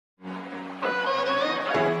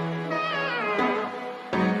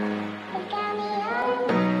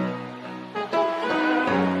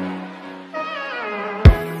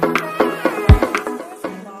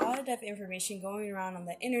misinformation going around on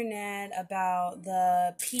the internet about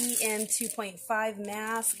the PM 2.5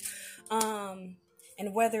 mask,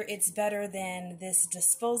 and whether it's better than this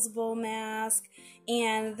disposable mask.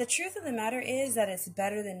 And the truth of the matter is that it's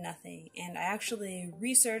better than nothing. And I actually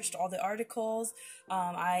researched all the articles.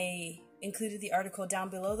 I included the article down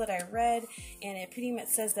below that I read, and it pretty much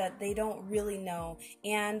says that they don't really know.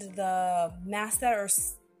 And the masks that are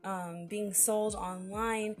being sold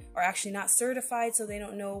online are actually not certified, so they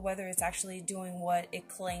don't know whether it's actually doing what it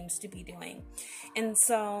claims to be doing. And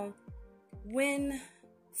so when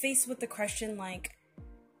faced with the question like,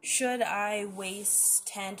 should I waste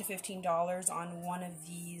 $10 to $15 on one of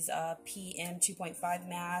these PM 2.5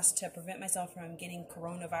 masks to prevent myself from getting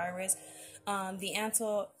coronavirus? The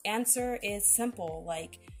answer is simple.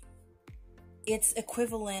 Like, it's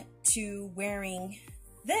equivalent to wearing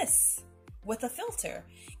this with a filter.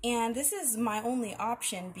 And this is my only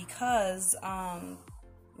option because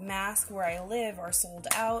masks where I live are sold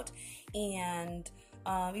out, and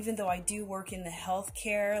even though I do work in the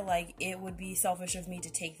healthcare, like, it would be selfish of me to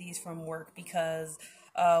take these from work because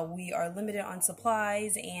we are limited on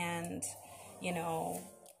supplies, and you know,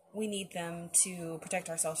 we need them to protect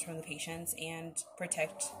ourselves from the patients and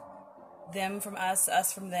protect them from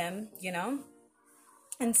us from them, you know.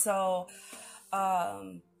 And so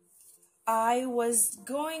I was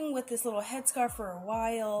going with this little headscarf for a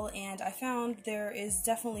while, and I found there is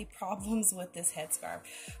definitely problems with this headscarf.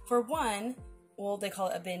 For one, well, they call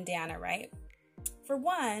it a bandana, right? For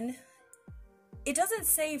one, it doesn't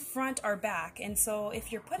say front or back. And so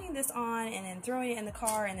if you're putting this on and then throwing it in the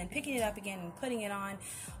car and then picking it up again and putting it on,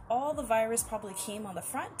 all the virus probably came on the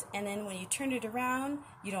front. And then when you turn it around,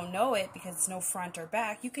 you don't know it because it's no front or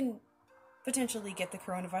back. You can potentially get the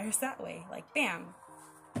coronavirus that way, like bam.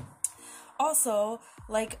 Also,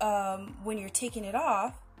 like when you're taking it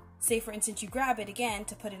off, say for instance you grab it again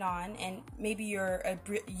to put it on, and maybe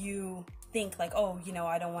you think like, oh, you know,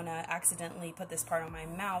 I don't want to accidentally put this part on my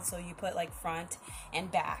mouth, so you put like front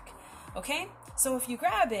and back. Okay, so if you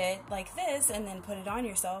grab it like this and then put it on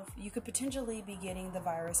yourself, you could potentially be getting the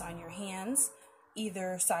virus on your hands,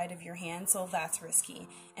 either side of your hand, so that's risky.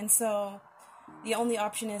 And so the only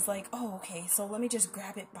option is like, oh, okay, so let me just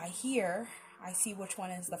grab it by here. I see which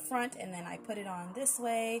one is the front, and then I put it on this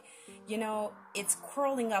way. You know, it's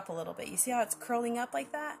curling up a little bit. You see how it's curling up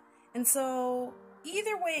like that? And so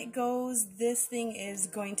either way it goes, this thing is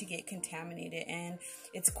going to get contaminated. And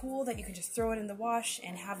it's cool that you can just throw it in the wash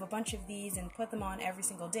and have a bunch of these and put them on every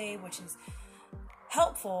single day, which is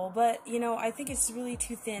helpful. But, you know, I think it's really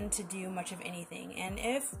too thin to do much of anything. And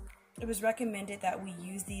if it was recommended that we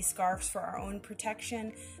use these scarves for our own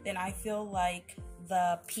protection, then I feel like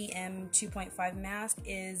the PM 2.5 mask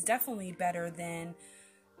is definitely better than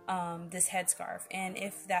this headscarf. And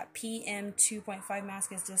if that PM 2.5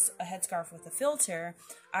 mask is just a headscarf with a filter,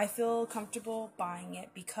 I feel comfortable buying it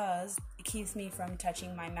because it keeps me from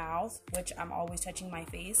touching my mouth, which I'm always touching my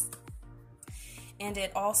face. And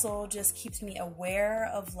it also just keeps me aware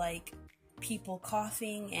of like people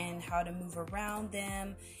coughing and how to move around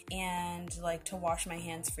them, and like to wash my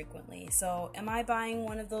hands frequently. So am I buying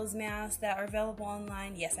one of those masks that are available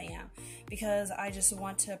online? Yes, I am, because I just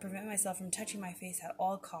want to prevent myself from touching my face at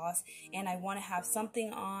all costs, and I want to have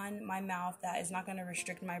something on my mouth that is not going to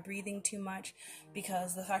restrict my breathing too much,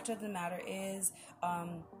 because the fact of the matter is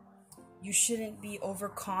you shouldn't be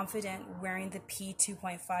overconfident wearing the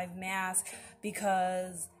P2.5 mask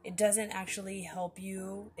because it doesn't actually help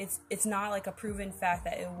you. It's not like a proven fact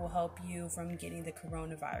that it will help you from getting the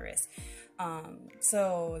coronavirus.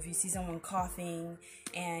 So if you see someone coughing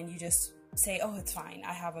and you just say, oh, it's fine,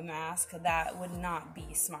 I have a mask, that would not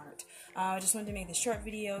be smart. I just wanted to make this short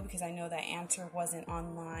video because I know that answer wasn't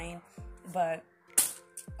online, but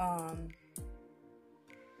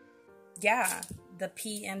yeah, the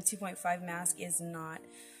PM 2.5 mask is not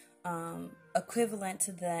equivalent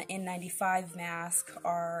to the N95 mask,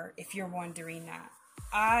 or if you're wondering that.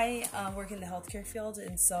 I work in the healthcare field,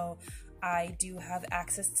 and so I do have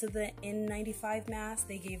access to the N95 mask.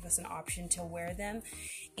 They gave us an option to wear them,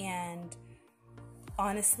 and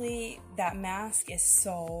honestly, that mask is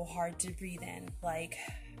so hard to breathe in. Like,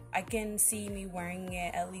 I can see me wearing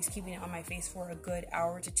it, at least keeping it on my face for a good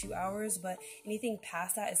hour to 2 hours, but anything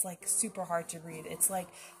past that is like super hard to breathe. It's like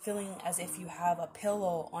feeling as if you have a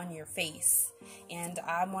pillow on your face. And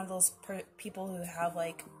I'm one of those people who have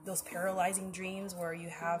like those paralyzing dreams where you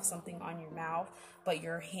have something on your mouth, but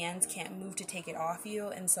your hands can't move to take it off you.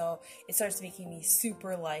 And so it starts making me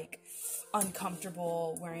super like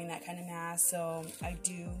uncomfortable wearing that kind of mask. So I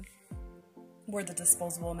do wear the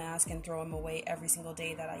disposable mask and throw them away every single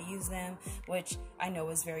day that I use them, which I know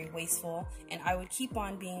is very wasteful, and I would keep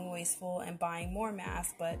on being wasteful and buying more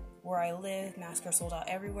masks, but where I live, masks are sold out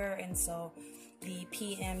everywhere, and so the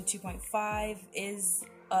PM 2.5 is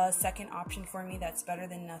a second option for me that's better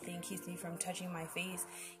than nothing, keeps me from touching my face,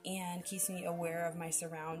 and keeps me aware of my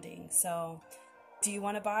surroundings. So, do you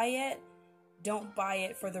want to buy it? Don't buy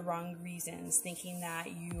it for the wrong reasons, thinking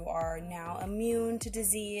that you are now immune to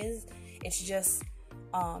disease. It's just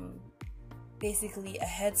basically a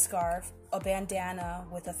headscarf, a bandana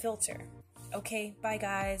with a filter. Okay, bye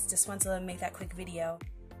guys. Just wanted to make that quick video.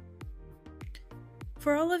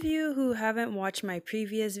 For all of you who haven't watched my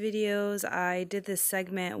previous videos, I did this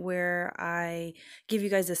segment where I give you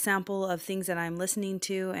guys a sample of things that I'm listening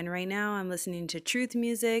to, and right now I'm listening to truth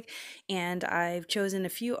music, and I've chosen a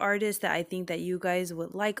few artists that I think that you guys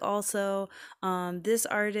would like also. This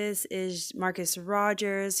artist is Marcus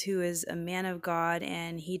Rogers, who is a man of God,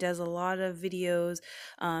 and he does a lot of videos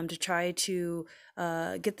to try to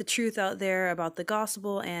get the truth out there about the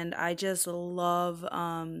gospel, and I just love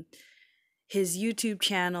his YouTube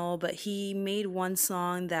channel, but he made one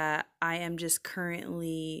song that I am just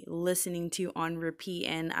currently listening to on repeat,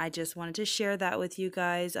 and I just wanted to share that with you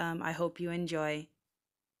guys. I hope you enjoy.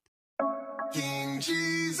 King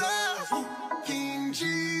Jesus, King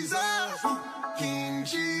Jesus, King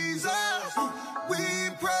Jesus, we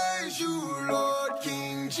praise you, Lord.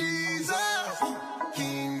 King Jesus,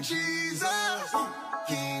 King Jesus,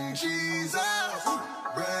 King Jesus,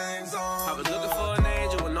 reigns on. I was looking for an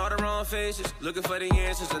angel in all the wrong faces, looking for the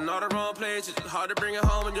answers in all the wrong places. It's hard to bring it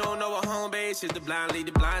home when you don't know what home base is. The blind lead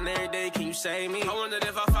the blind every day. Can you save me? I wondered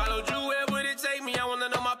if I followed you, where would it take me? I wanna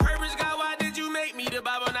know my purpose, God. Why did you make me? The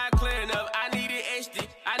Bible not